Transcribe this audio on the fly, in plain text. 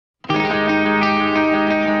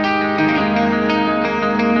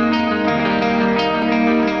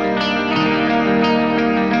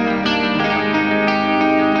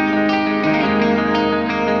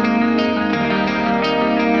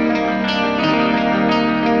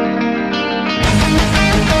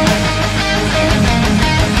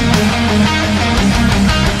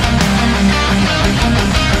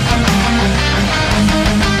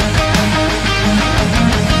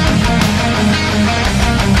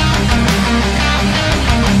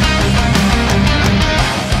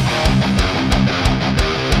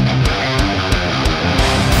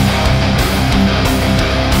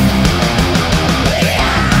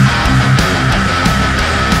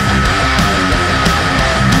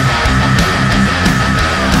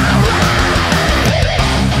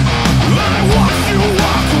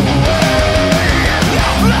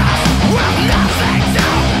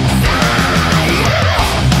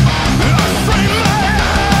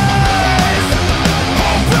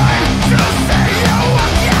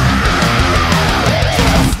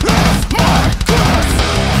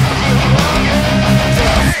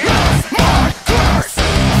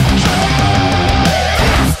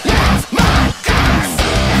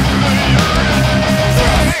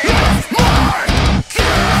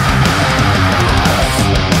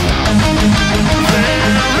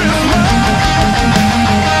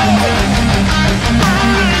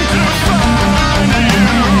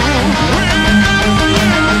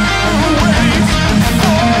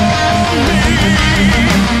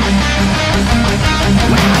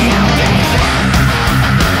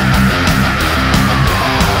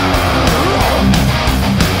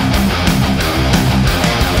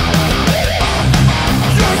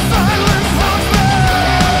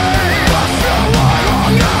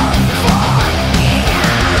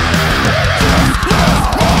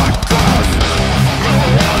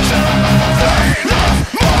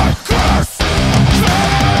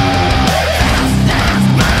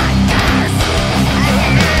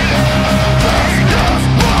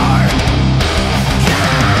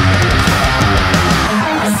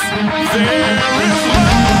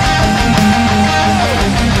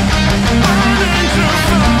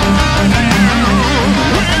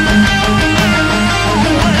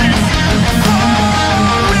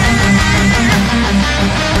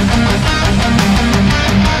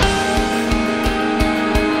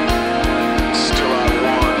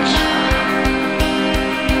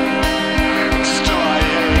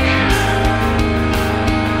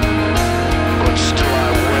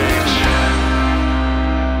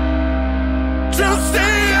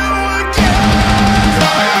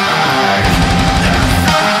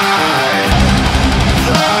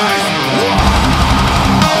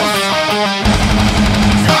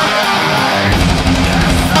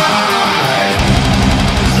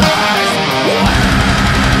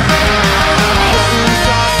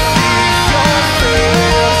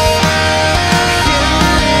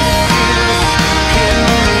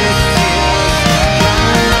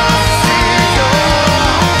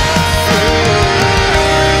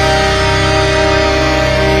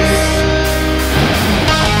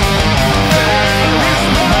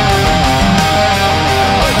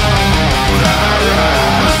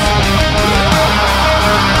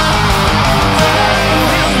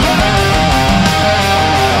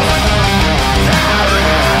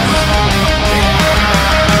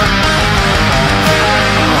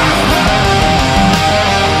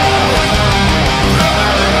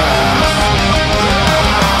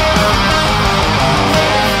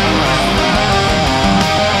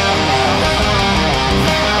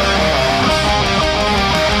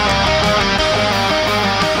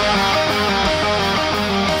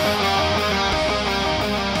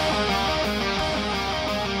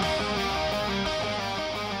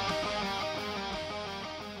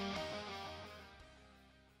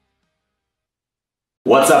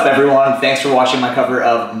What's up everyone? Thanks for watching my cover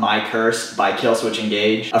of My Curse by Killswitch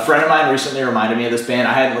Engage. A friend of mine recently reminded me of this band.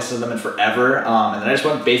 I hadn't listened to them in forever, and then I just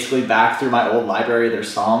went basically back through my old library of their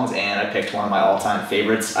songs and I picked one of my all-time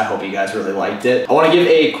favorites. I hope you guys really liked it. I want to give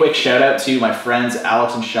a quick shout out to my friends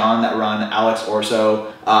Alex and Sean that run Alex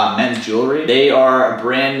Orso Men's Jewelry. They are a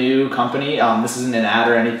brand new company. This isn't an ad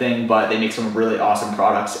or anything, but they make some really awesome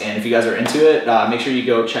products, and if you guys are into it, make sure you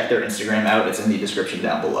go check their Instagram out. It's in the description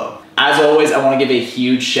down below. As always, I want to give a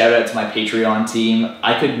huge shout out to my Patreon team.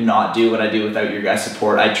 I could not do what I do without your guys'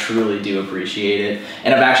 support. I truly do appreciate it.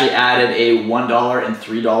 And I've actually added a $1 and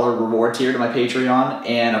 $3 reward tier to my Patreon,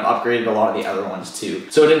 and I've upgraded a lot of the other ones too.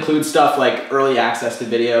 So it includes stuff like early access to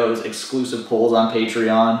videos, exclusive polls on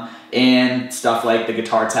Patreon, and stuff like the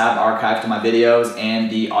guitar tab archive to my videos and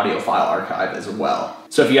the audio file archive as well.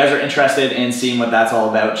 So if you guys are interested in seeing what that's all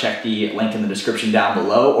about, check the link in the description down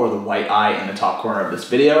below or the white eye in the top corner of this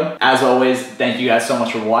video. As always, thank you guys so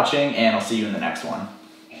much for watching, and I'll see you in the next one.